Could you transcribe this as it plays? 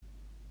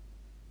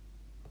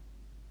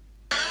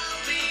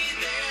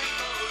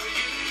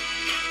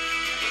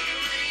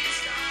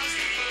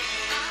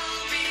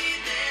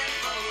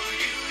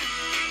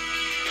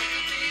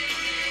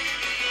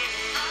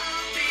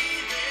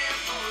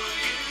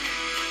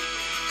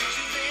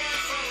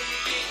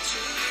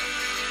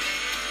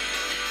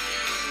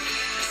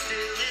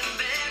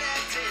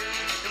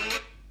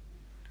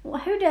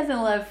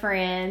doesn't love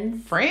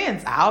Friends?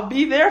 Friends, I'll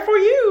be there for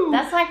you.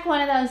 That's like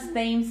one of those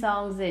theme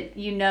songs that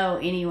you know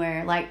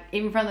anywhere. Like,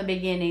 even from the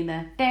beginning,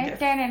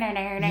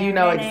 You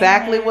know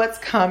exactly what's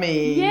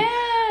coming.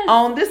 Yes.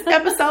 On this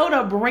episode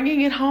of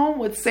Bringing It Home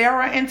with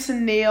Sarah and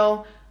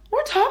Tennille,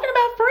 we're talking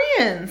about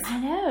friends. I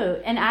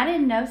know. And I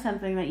didn't know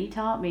something that you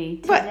taught me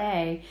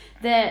today.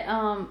 That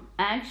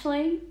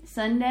actually,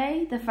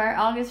 Sunday,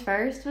 August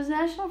 1st, was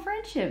National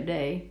Friendship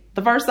Day.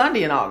 The first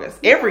Sunday in August.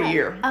 Every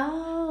year.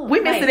 Oh. We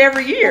miss it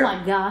every year. Oh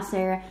my gosh,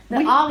 Sarah.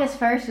 August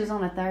 1st was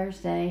on a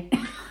Thursday.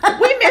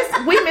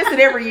 we miss it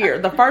every year.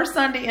 The first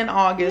Sunday in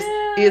August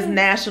is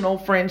National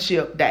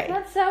Friendship Day.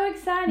 That's so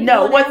exciting.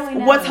 No,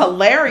 what's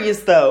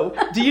hilarious though,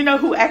 do you know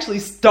who actually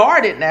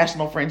started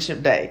National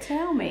Friendship Day?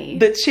 Tell me.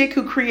 The chick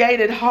who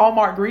created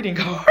Hallmark greeting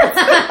cards.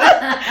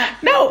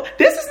 No,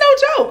 this is no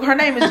joke. Her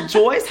name is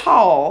Joyce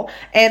Hall,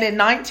 and in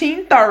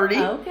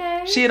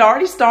 1930, she had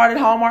already started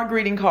Hallmark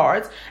greeting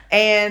cards,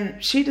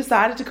 and she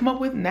decided to come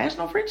up with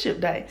National Friendship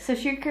Day. So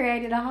she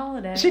created a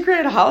holiday. She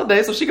created a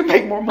holiday so she could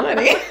make more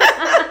money.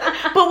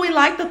 But we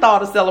like the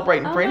thought of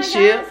celebrating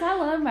friendship. My gosh, I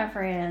love my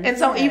friends. And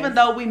so even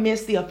though we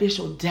miss the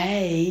official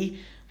day,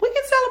 we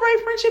can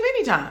celebrate friendship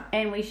anytime.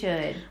 And we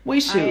should. We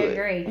should. I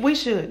agree. We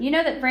should. You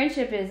know that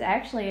friendship is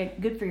actually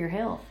good for your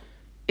health.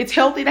 It's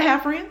healthy to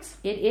have friends?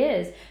 It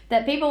is.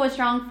 That people with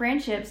strong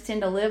friendships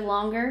tend to live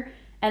longer,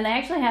 and they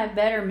actually have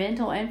better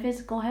mental and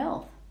physical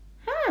health.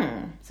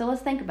 So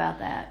let's think about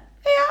that.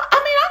 Yeah,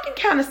 I mean, I can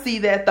kind of see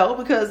that though,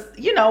 because,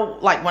 you know,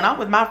 like when I'm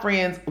with my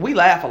friends, we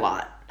laugh a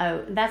lot.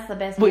 Oh, that's the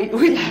best. We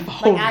laugh a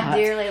whole lot. I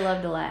dearly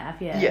love to laugh,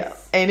 yes. Yeah,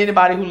 and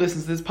anybody who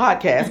listens to this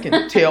podcast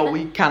can tell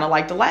we kind of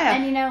like to laugh.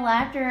 And you know,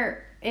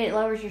 laughter, it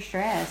lowers your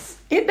stress.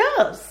 It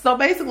does. So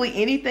basically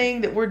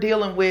anything that we're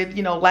dealing with,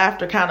 you know,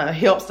 laughter kind of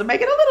helps to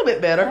make it a little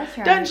bit better. That's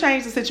right. Doesn't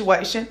change the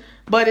situation,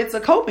 but it's a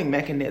coping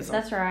mechanism.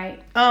 That's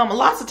right.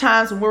 Lots of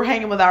times when we're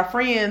hanging with our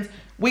friends,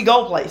 we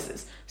go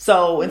places.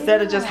 So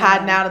instead of just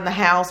hiding out in the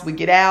house, we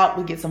get out,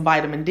 we get some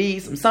vitamin D,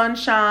 some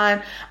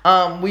sunshine.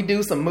 We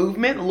do some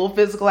movement, a little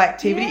physical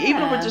activity,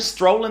 even if we're just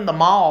strolling the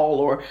mall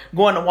or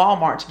going to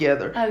Walmart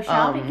together. Oh,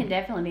 shopping can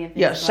definitely be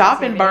a physical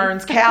shopping activity.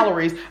 Burns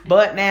calories.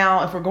 But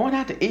now if we're going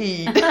out to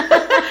eat,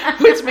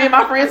 which me and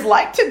my friends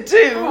like to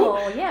do,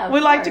 we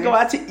like to go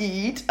out to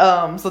eat.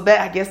 So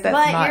that, I guess that's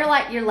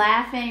But you're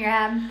laughing, you're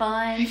having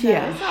fun. So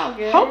it's all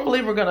good.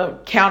 Hopefully we're going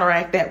to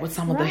counteract that with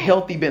some of the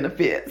healthy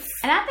benefits.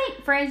 And I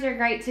think friends are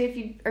great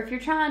too if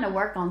you're trying to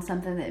work on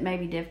something that may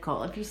be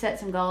difficult. If you set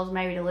some goals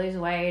maybe to lose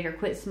weight or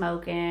quit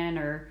smoking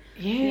or,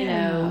 you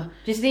know,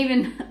 just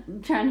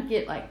even trying to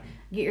get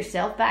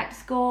yourself back to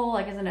school,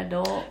 like as an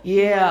adult.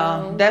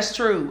 Yeah, that's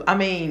true. I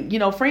mean, you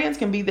know, friends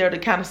can be there to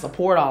kind of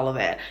support all of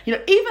that. You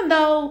know, even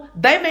though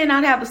they may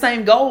not have the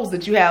same goals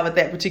that you have at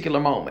that particular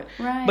moment.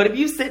 Right. But if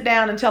you sit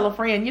down and tell a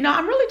friend, you know,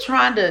 I'm really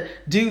trying to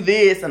do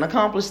this and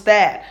accomplish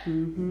that,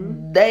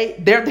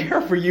 they're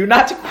there for you.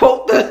 Not to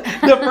quote the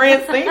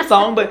Friends theme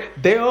song, but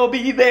they'll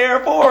be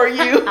there for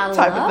you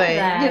type of thing.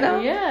 That. You know?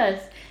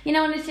 Yes. You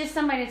know, and it's just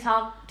somebody to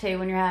talk to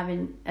when you're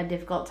having a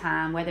difficult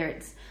time, whether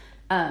it's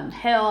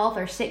health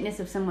or sickness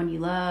of someone you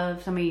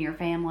love, somebody in your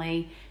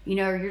family, you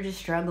know, or you're just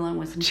struggling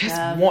with some just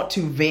stuff. Want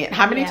to vent.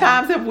 How many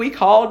times have we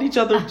called each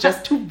other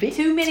just to vent?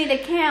 Too many to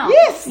count.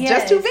 Yes,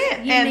 just to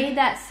vent. You need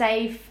that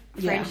safe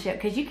friendship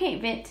because you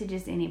can't vent to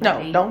just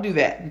anybody. No, don't do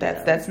that.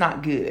 That's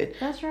not good.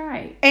 That's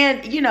right.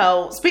 And, you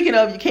know, speaking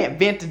of you can't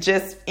vent to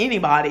just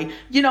anybody,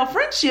 you know,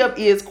 friendship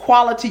is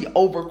quality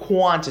over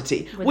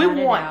quantity. We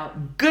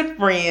want good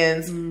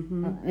friends,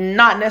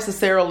 not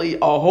necessarily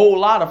a whole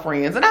lot of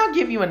friends. And I'll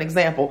give you an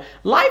example.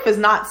 Life is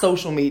not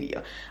social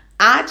media.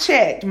 I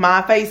checked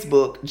my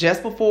Facebook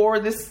just before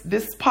this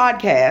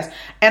podcast,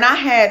 and I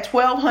had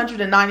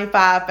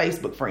 1,295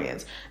 Facebook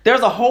friends.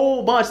 There's a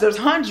whole bunch. There's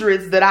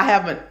hundreds that I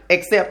haven't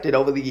accepted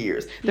over the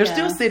years. They're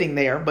still sitting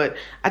there, but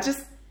I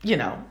just, you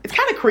know, it's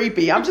kind of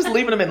creepy. I'm just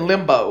leaving them in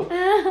limbo.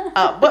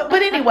 But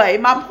anyway,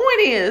 my point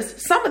is,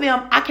 some of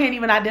them I can't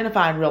even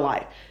identify in real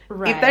life.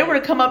 Right. If they were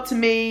to come up to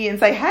me and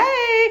say,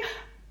 hey,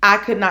 I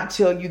could not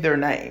tell you their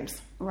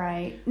names.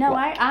 Right. No,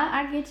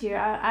 I get you.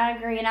 I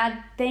agree. And I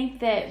think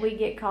that we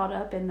get caught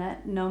up in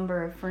that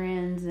number of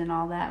friends and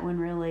all that when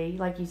really,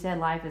 like you said,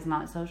 life is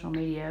not social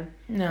media.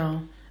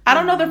 No. I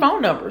don't know their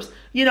phone numbers.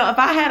 You know, if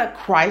I had a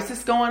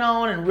crisis going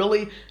on and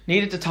really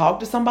needed to talk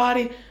to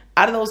somebody,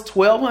 out of those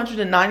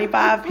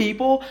 1,295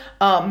 people,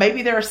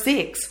 maybe there are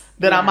 6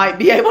 that I might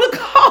be able to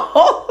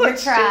call. Your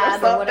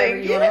tribe or whatever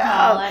you want to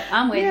call it.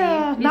 I'm with you.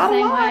 You're not the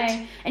same a lot.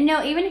 way. And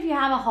no, even if you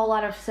have a whole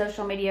lot of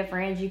social media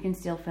friends, you can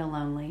still feel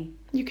lonely.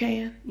 You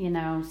can. You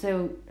know,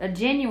 so a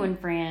genuine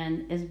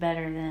friend is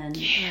better than...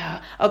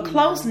 a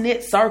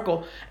close-knit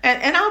circle.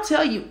 And I'll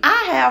tell you,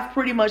 I have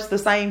pretty much the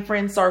same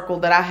friend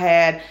circle that I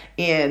had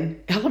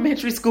in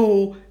elementary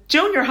school,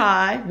 junior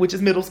high, which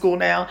is middle school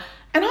now,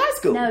 in high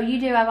school. No, you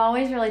do. I've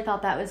always really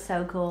thought that was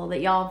so cool that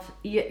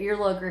your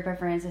little group of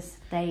friends has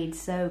stayed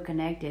so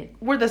connected.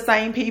 We're the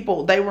same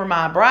people. They were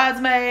my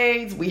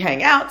bridesmaids. We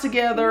hang out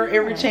together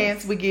every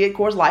chance we get. Of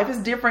course, life is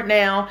different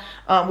now.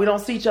 We don't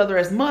see each other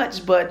as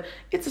much, but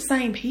it's the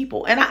same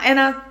people. And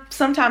I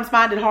sometimes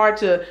find it hard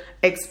to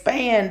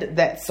expand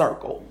that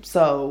circle.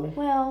 So,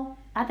 well,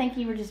 I think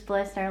you were just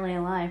blessed early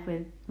in life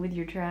with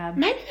your tribe.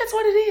 Maybe that's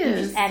what it is.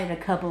 You just added a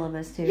couple of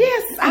us too.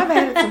 Yes, I've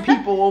added some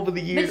people over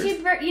the years.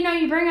 But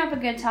you bring up a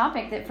good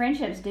topic that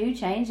friendships do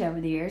change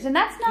over the years, and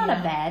that's not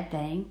a bad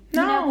thing.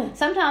 No.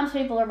 Sometimes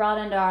people are brought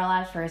into our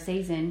lives for a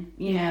season,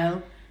 you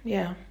know.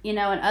 Yeah. And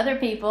other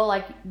people,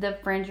 like the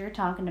friends you're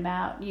talking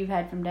about, you've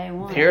had from day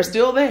one. They're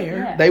still there.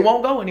 Yeah. They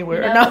won't go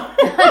anywhere. No.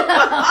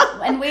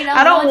 And we don't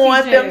I don't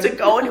want them to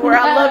go anywhere.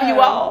 I love you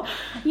all.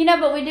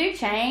 But we do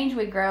change.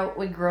 We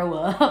grow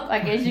up, I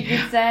guess you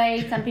could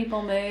say. Some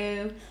people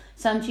move.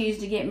 Some choose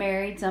to get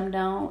married. Some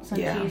don't. Some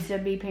choose to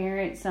be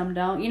parents. Some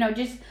don't.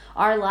 Just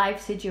our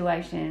life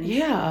situations.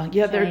 Yeah,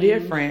 they're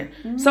different.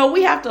 Mm-hmm. So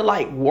we have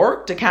to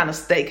work to kind of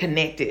stay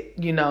connected,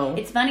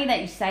 It's funny that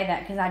you say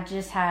that because I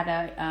just had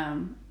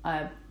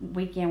a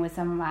weekend with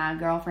some of my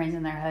girlfriends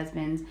and their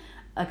husbands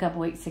a couple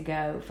weeks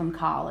ago from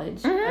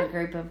college, a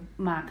group of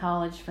my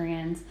college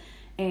friends,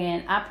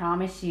 and I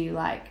promise you,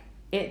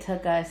 it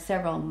took us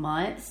several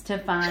months to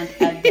find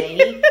a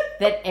date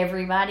that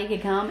everybody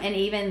could come, and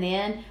even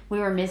then, we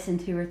were missing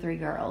 2 or 3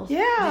 girls.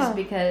 Yeah, just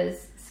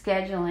because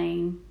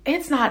scheduling.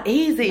 It's not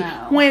easy.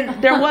 No.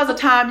 When there was a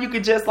time you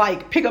could just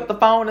pick up the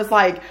phone, it's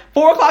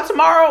 4:00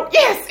 tomorrow.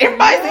 Yes,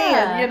 everybody's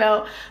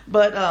in,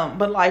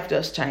 But life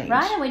does change.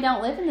 Right, and we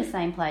don't live in the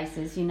same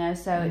places,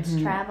 so it's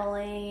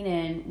traveling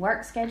and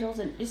work schedules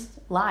and just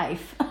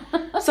life.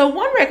 So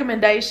one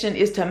recommendation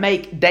is to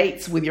make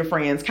dates with your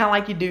friends, kind of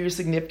like you do your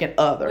significant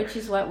other. Which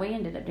is what we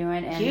ended up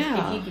doing. And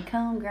if you could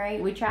come, great.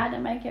 We tried to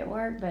make it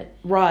work, but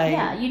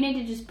you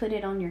need to just put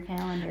it on your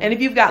calendar. And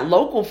if you've got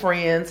local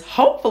friends,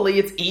 hopefully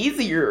it's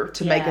easier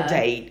to make a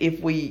date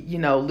if we,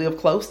 live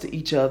close to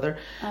each other.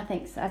 I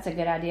think so. That's a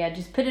good idea.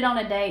 Just put it on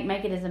a date.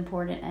 Make it as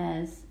important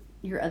as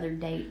your other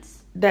dates.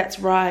 That's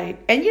right.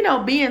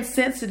 And, being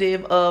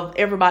sensitive of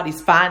everybody's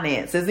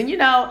finances. And,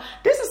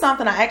 this is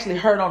something I actually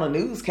heard on a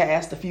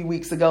newscast a few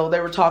weeks ago. They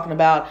were talking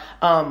about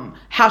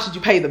how should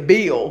you pay the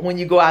bill when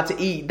you go out to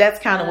eat. That's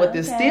kind of what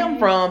this stemmed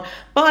from.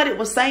 But it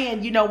was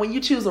saying, when you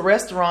choose a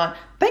restaurant,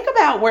 think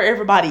about where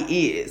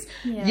everybody is.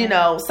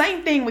 Yeah.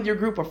 Same thing with your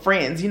group of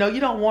friends. You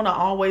don't want to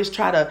always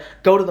try to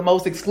go to the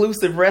most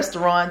exclusive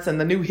restaurants and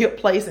the new hip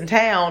place in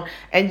town.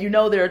 And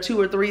there are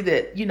 2 or 3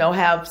 that,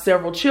 have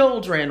several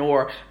children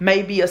or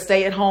maybe a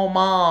stay-at-home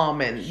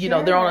mom and,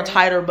 they're on a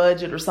tighter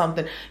budget or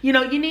something. You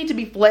need to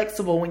be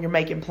flexible when you're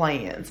making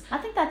plans. I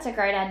think that's a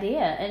great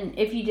idea. And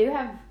if you do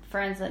have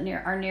friends that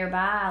are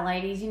nearby,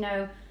 ladies,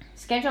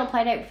 schedule a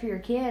play date for your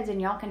kids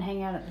and y'all can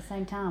hang out at the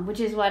same time, which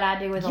is what I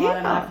do with a lot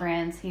of my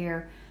friends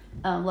here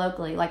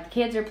locally. The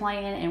kids are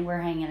playing and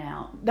we're hanging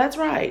out. That's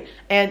right.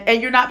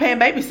 And you're not paying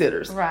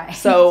babysitters. Right.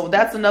 So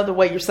that's another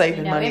way you're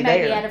saving money we there.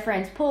 may be at a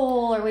friend's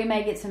pool or we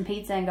may get some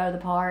pizza and go to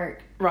the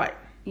park. Right.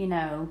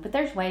 But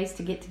there's ways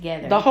to get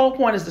together. The whole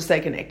point is to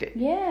stay connected.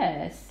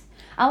 Yes.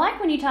 I like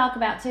when you talk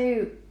about,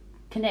 too,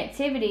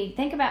 connectivity.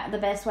 Think about the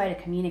best way to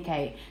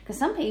communicate. Because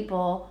some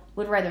people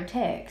would rather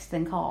text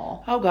than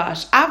call. Oh,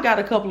 gosh. I've got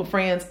a couple of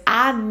friends.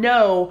 I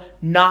know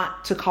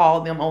not to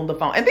call them on the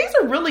phone. And these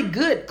are really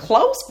good,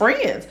 close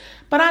friends.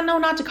 But I know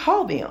not to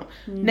call them.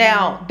 Mm-hmm.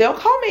 Now, they'll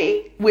call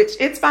me, which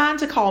it's fine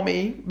to call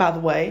me, by the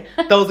way.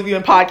 Those of you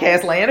in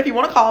podcast land, if you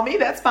want to call me,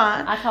 that's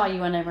fine. I call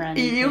you whenever I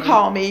need to. You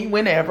call me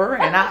whenever,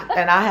 and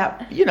I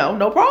have,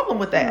 no problem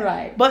with that.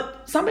 Right.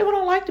 But some people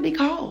don't like to be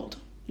called.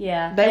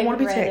 Yeah. They want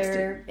to be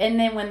texted. And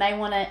then when they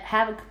want to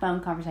have a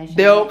phone conversation,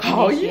 they'll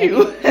call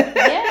you.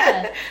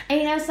 Yeah.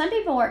 And some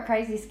people work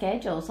crazy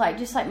schedules.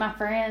 Just like my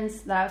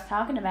friends that I was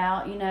talking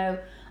about,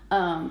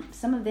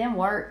 some of them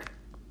work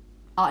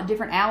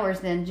different hours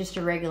than just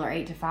your regular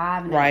 8 to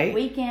 5 and right.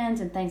 weekends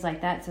and things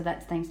like that. So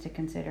that's things to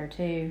consider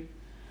too.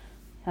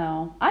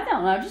 So I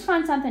don't know. Just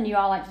find something you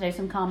all like to do,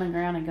 some common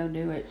ground, and go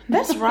do it.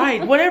 That's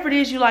right. Whatever it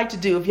is you like to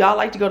do. If y'all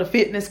like to go to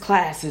fitness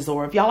classes,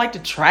 or if y'all like to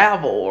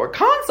travel, or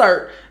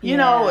concert,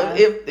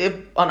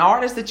 if an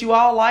artist that you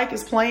all like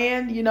is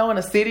playing, in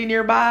a city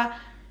nearby,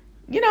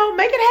 make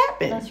it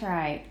happen. That's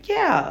right.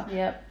 Yeah.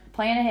 Yep.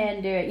 Plan ahead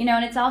and do it.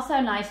 And it's also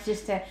nice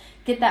just to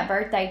get that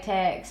birthday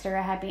text or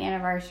a happy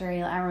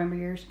anniversary. I remember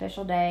your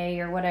special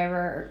day or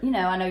whatever.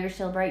 I know you're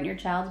celebrating your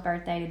child's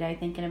birthday today,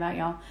 thinking about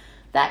y'all.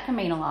 That can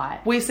mean a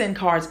lot. We send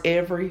cards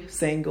every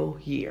single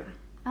year.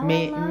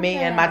 Me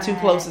and my 2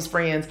 closest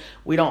friends,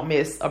 we don't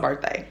miss a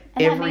birthday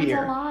every year.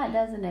 That means a lot,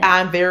 doesn't it?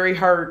 I'm very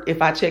hurt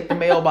if I check the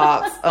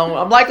mailbox.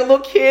 I'm like a little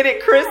kid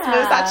at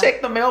Christmas. I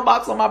check the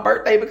mailbox on my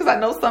birthday because I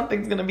know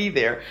something's going to be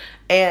there.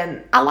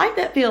 And I like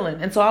that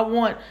feeling. And so I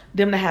want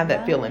them to have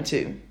that feeling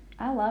too.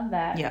 I love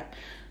that. Yeah.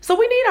 So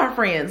we need our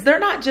friends. They're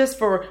not just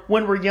for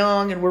when we're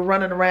young and we're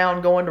running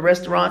around going to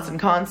restaurants and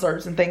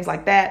concerts and things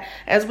like that.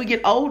 As we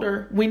get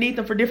older, we need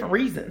them for different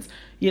reasons.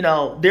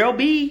 there'll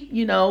be,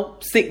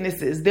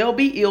 sicknesses. There'll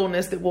be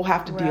illness that we'll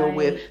have to deal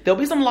with. There'll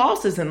be some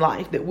losses in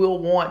life that we'll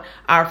want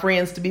our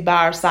friends to be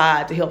by our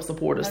side to help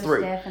support us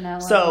through.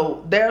 Definitely.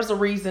 So there's a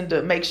reason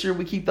to make sure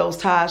we keep those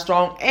ties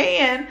strong,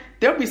 and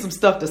there'll be some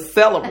stuff to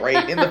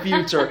celebrate in the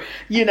future.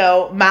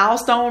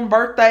 Milestone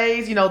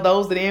birthdays,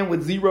 those that end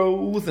with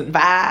zeros and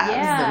fives.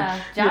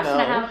 Yeah. Josh's going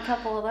to have a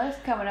couple of those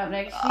coming up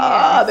next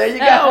year. There you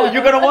go.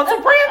 You're going to want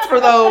some friends for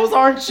those,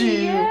 aren't you?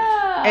 Yeah.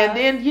 And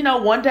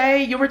then, one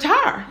day you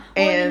retire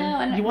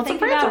and you want some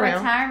friends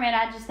around. Retirement,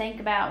 I just think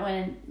about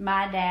when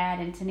my dad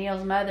and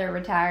Tennille's mother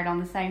retired on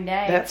the same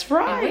day. That's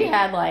right. And we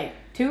had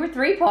 2 or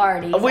 3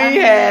 parties. We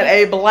had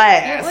a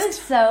blast. It was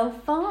so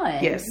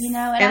fun. Yes.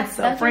 And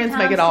so friends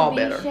make it all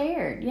better.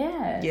 Shared.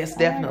 Yes. Yes,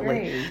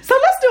 definitely. So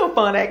let's do a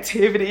fun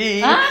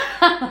activity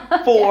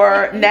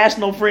for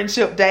National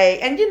Friendship Day.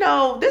 And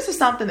this is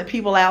something that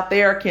people out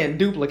there can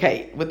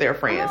duplicate with their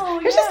friends.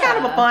 It's just kind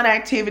of a fun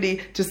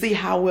activity to see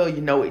how well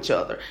you know each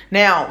other.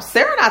 Now,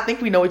 Sarah and I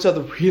think we know each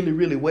other really,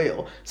 really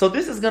well. So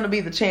this is going to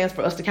be the chance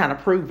for us to kind of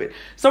prove it.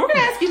 So we're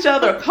going to ask each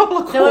other a couple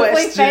of questions. So if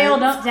we fail,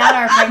 don't doubt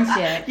our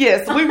friendship.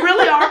 Yes, we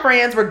really are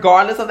friends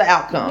regardless of the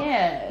outcome.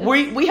 Yes.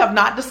 We have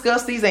not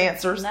discussed these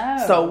answers.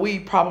 No. So we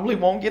probably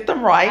won't get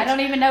them right. I don't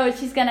even know what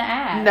she's going to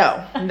ask.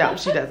 No,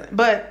 she doesn't.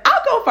 But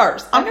I'll go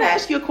first. I'm going to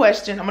ask you a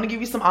question. I'm going to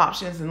give you some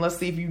options and let's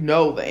see if you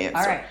know the answer.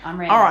 All right, I'm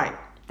ready. All right.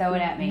 Throw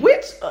it at me.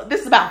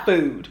 This is about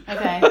food.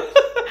 Okay.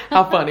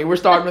 How funny. We're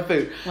starting with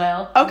food.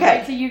 Well, okay.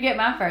 Wait till you get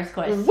my first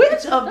question.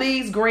 Which of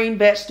these green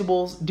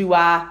vegetables do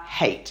I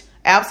hate?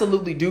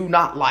 Absolutely do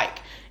not like.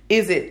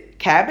 Is it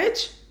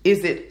cabbage?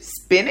 Is it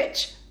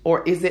spinach?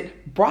 Or is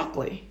it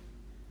broccoli?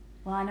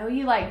 Well, I know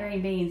you like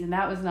green beans, and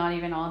that was not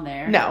even on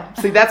there. No.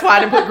 See, that's why I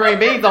didn't put green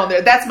beans on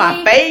there. That's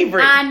my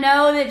favorite. I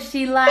know that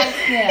she likes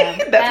them.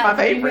 That's my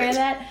favorite. Did you hear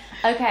that?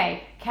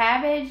 Okay.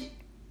 Cabbage,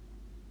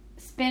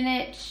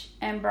 spinach,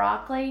 and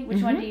broccoli.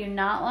 Which one do you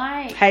not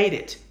like? Hate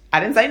it. I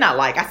didn't say not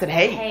like. I said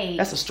hate.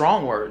 That's a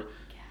strong word.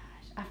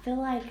 Gosh, I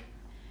feel like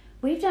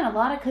we've done a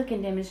lot of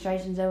cooking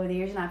demonstrations over the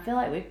years, and I feel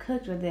like we've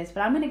cooked with this, but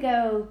I'm going to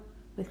go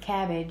with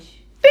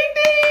cabbage. Ding,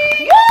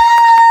 ding!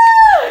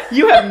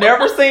 You have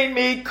never seen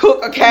me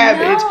cook a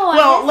cabbage. No,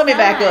 well, let me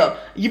back up.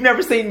 You've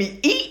never seen me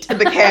eat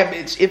the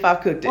cabbage if I've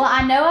cooked it. Well,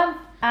 I know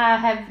I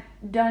have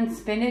done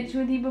spinach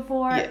with you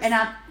before, and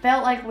I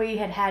felt like we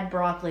had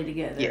broccoli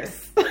together.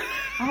 Yes.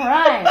 All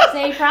right.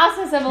 See,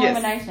 process of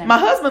elimination. Yes. My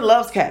husband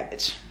loves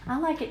cabbage. I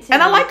like it too.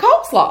 And I like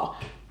coleslaw.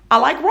 I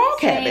like raw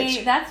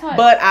cabbage. That's what.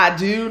 But I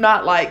do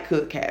not like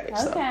cooked cabbage.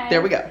 Okay. So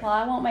there we go. Well,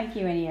 I won't make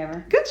you any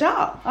ever. Good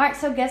job. All right.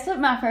 So guess what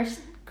my first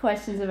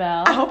question's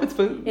about? I hope it's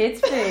food. It's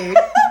food.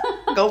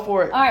 Go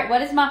for it. All right.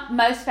 What is my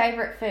most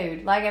favorite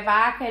food? Like if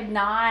I could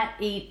not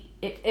eat,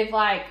 if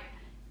like.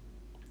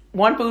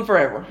 One food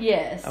forever.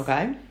 Yes.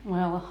 Okay.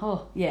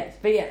 Well, yes,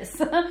 but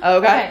yes.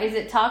 Okay. Is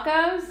it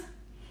tacos,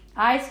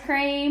 ice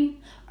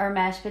cream, or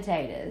mashed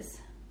potatoes?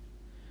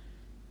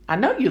 I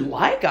know you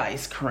like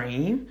ice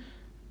cream.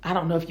 I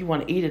don't know if you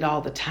want to eat it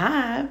all the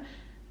time.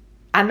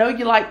 I know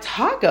you like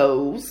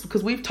tacos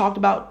because we've talked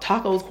about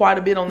tacos quite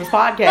a bit on this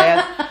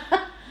podcast.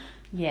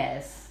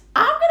 Yes.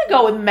 I'm going to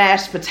go with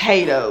mashed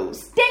potatoes.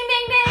 Ding,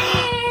 ding,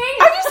 ding.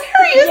 Are you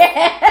serious?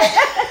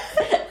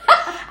 Yes.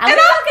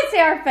 I can see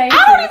our faces.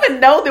 I don't even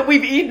know that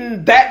we've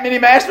eaten that many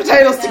mashed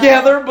potatoes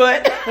together,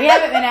 but we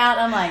haven't been out.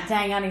 I'm like,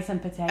 dang, I need some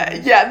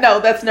potatoes. No,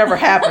 that's never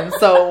happened.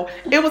 So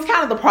it was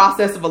kind of the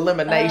process of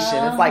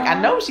elimination. It's like, I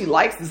know she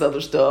likes this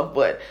other stuff,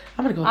 but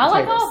I'm going to go with potatoes. I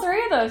like all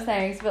three of those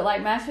things, but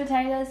like mashed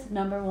potatoes,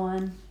 number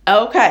one.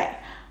 Okay,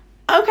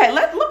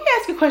 let me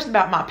ask you a question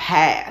about my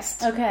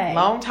past. Okay.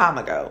 Long time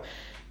ago.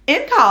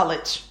 In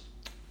college,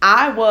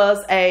 I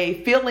was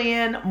a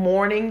fill-in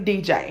morning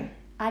DJ.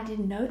 I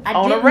didn't know.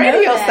 On a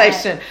radio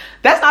station.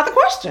 That's not the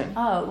question.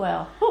 Oh,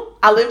 well.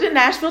 I lived in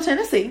Nashville,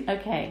 Tennessee.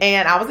 Okay.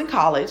 And I was in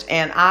college,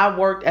 and I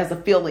worked as a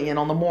fill-in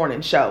on the morning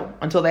show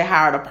until they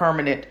hired a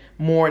permanent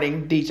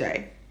morning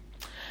DJ.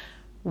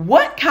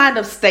 What kind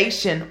of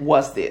station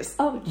was this?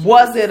 Oh, geez.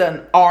 Was it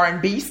an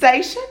R&B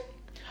station?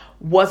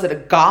 Was it a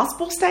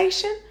gospel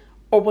station?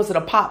 Or was it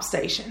a pop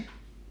station?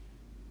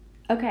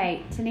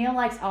 Okay. Tennille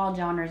likes all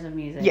genres of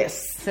music.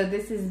 Yes. So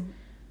this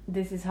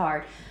is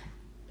hard.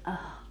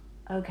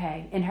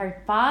 Okay, and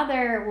her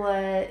father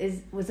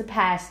was a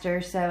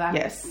pastor, so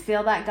I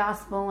feel that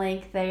gospel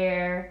link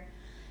there.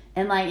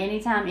 And like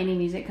anytime any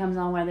music comes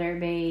on, whether it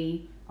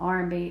be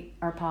R&B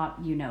or pop,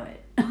 you know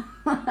it,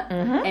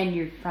 and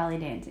you're probably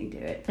dancing to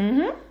it.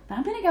 Mm-hmm. But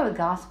I'm gonna go with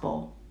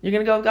gospel. You're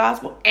gonna go with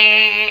gospel?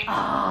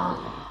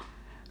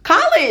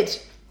 College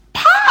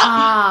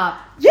pop.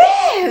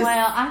 Yes.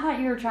 Well, I thought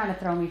you were trying to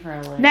throw me for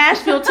a loop.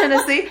 Nashville,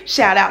 Tennessee.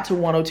 Shout out to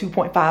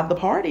 102.5 The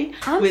Party,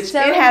 which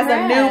it has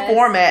a new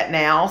format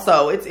now,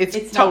 so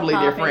it's totally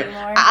different.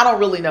 Anymore. I don't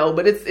really know,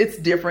 but it's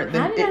different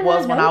than it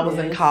was when I was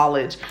in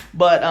college.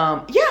 But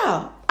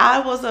I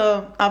was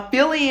a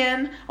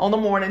fill-in on the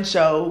morning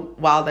show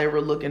while they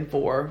were looking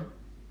for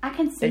a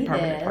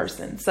permanent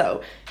person.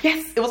 So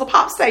yes, it was a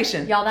pop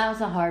station. Y'all, that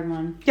was a hard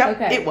one.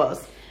 Yep, it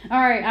was. All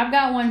right, I've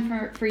got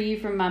one for you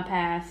from my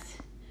past.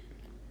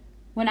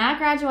 When I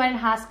graduated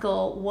high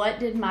school, what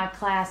did my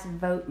class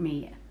vote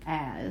me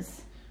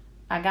as?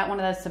 I got one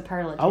of those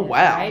superlatives. Oh,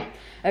 wow. Right?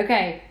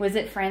 Okay. Was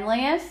it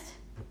friendliest?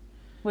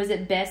 Was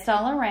it best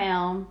all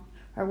around?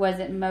 Or was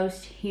it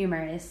most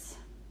humorous?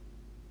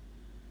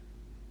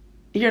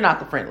 You're not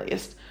the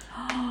friendliest.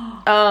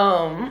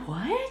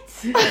 What?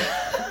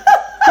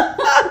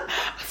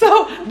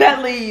 So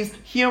that leaves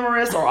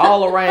humorous or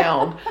all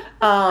around.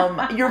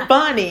 You're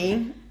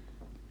funny.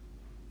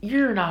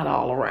 You're not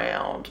all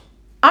around.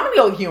 I'm going to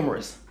go with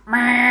humorous.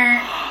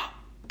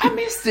 I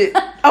missed it.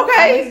 Okay.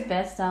 I was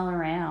best all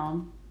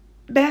around.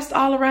 Best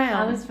all around.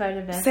 I was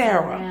voted best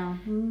Sarah. all around.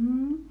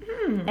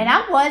 Mm-hmm. And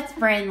I was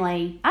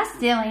friendly. I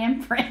still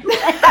am friendly.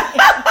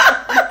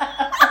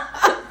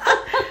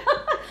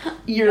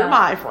 You're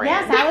my friend.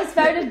 Yes, I was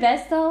voted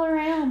best all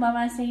around by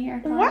my senior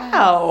class.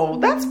 Wow,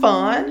 that's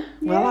fun.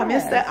 Well, I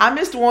missed that. I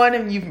missed one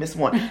and you've missed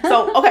one.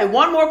 So, okay,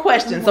 one more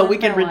question so we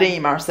can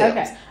redeem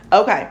ourselves.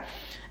 Okay.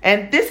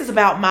 And this is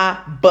about my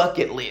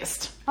bucket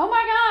list. Oh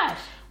my gosh.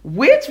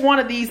 Which one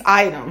of these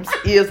items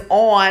is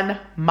on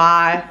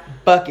my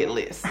bucket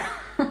list?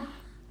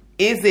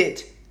 Is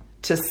it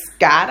to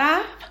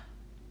skydive,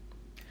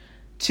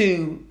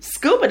 to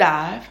scuba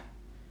dive,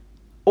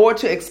 or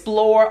to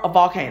explore a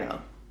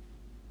volcano?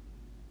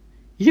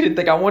 You didn't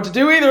think I wanted to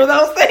do either of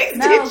those things,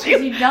 no, did you? No,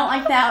 because you don't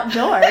like the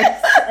outdoors.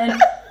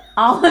 And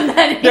all of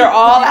that. They're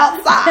all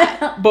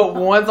outside, but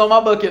one's on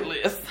my bucket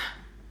list.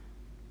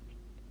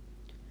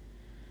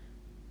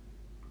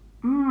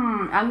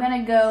 I'm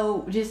going to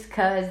go just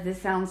because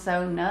this sounds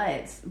so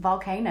nuts.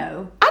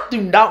 Volcano. I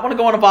do not want to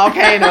go on a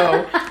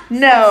volcano.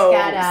 No.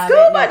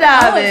 Scuba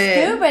diving.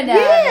 Oh, scuba diving.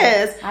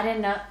 Yes. I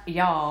didn't know.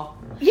 Y'all.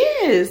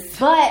 Yes.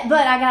 But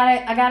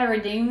I gotta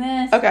redeem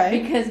this.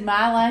 Okay. Because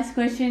my last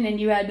question, and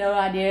you had no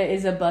idea,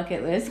 is a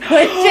bucket list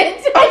question.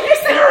 Are you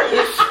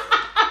serious?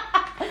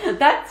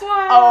 That's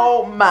why.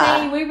 Oh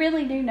my. See, we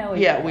really do know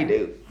each other. Yeah, we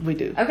do. We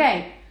do.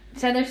 Okay.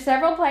 So there's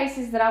several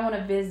places that I want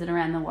to visit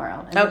around the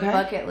world. It's a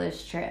bucket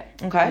list trip.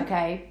 Okay.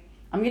 Okay.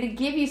 I'm going to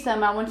give you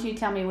some. I want you to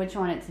tell me which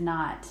one it's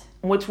not.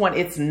 Which one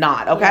it's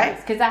not, okay?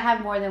 Because I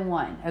have more than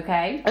one,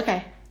 okay?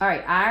 Okay. All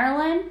right.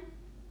 Ireland,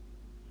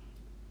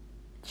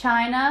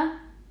 China,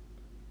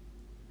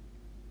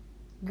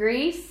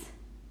 Greece,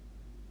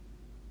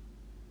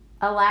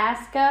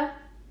 Alaska,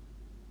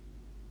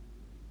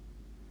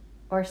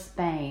 or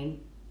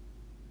Spain.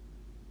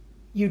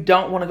 You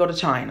don't want to go to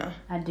China.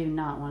 I do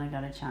not want to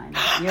go to China.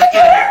 Yes.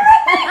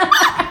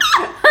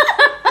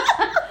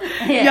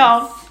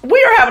 Y'all,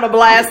 we are having a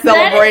blast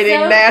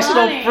celebrating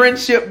National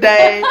Friendship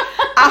Day.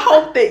 I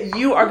hope that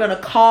you are going to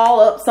call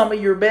up some of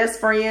your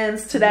best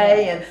friends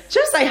today and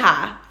just say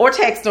hi or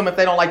text them if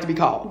they don't like to be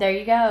called. There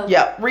you go.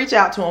 Yeah, reach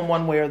out to them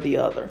one way or the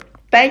other.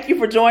 Thank you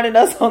for joining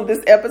us on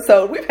this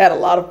episode. We've had a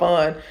lot of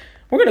fun.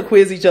 We're going to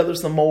quiz each other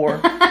some more.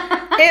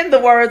 In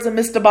the words of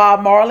Mr.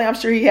 Bob Marley, I'm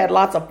sure he had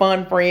lots of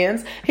fun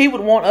friends. He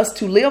would want us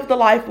to live the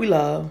life we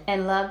love.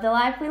 And love the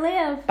life we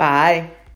live. Bye.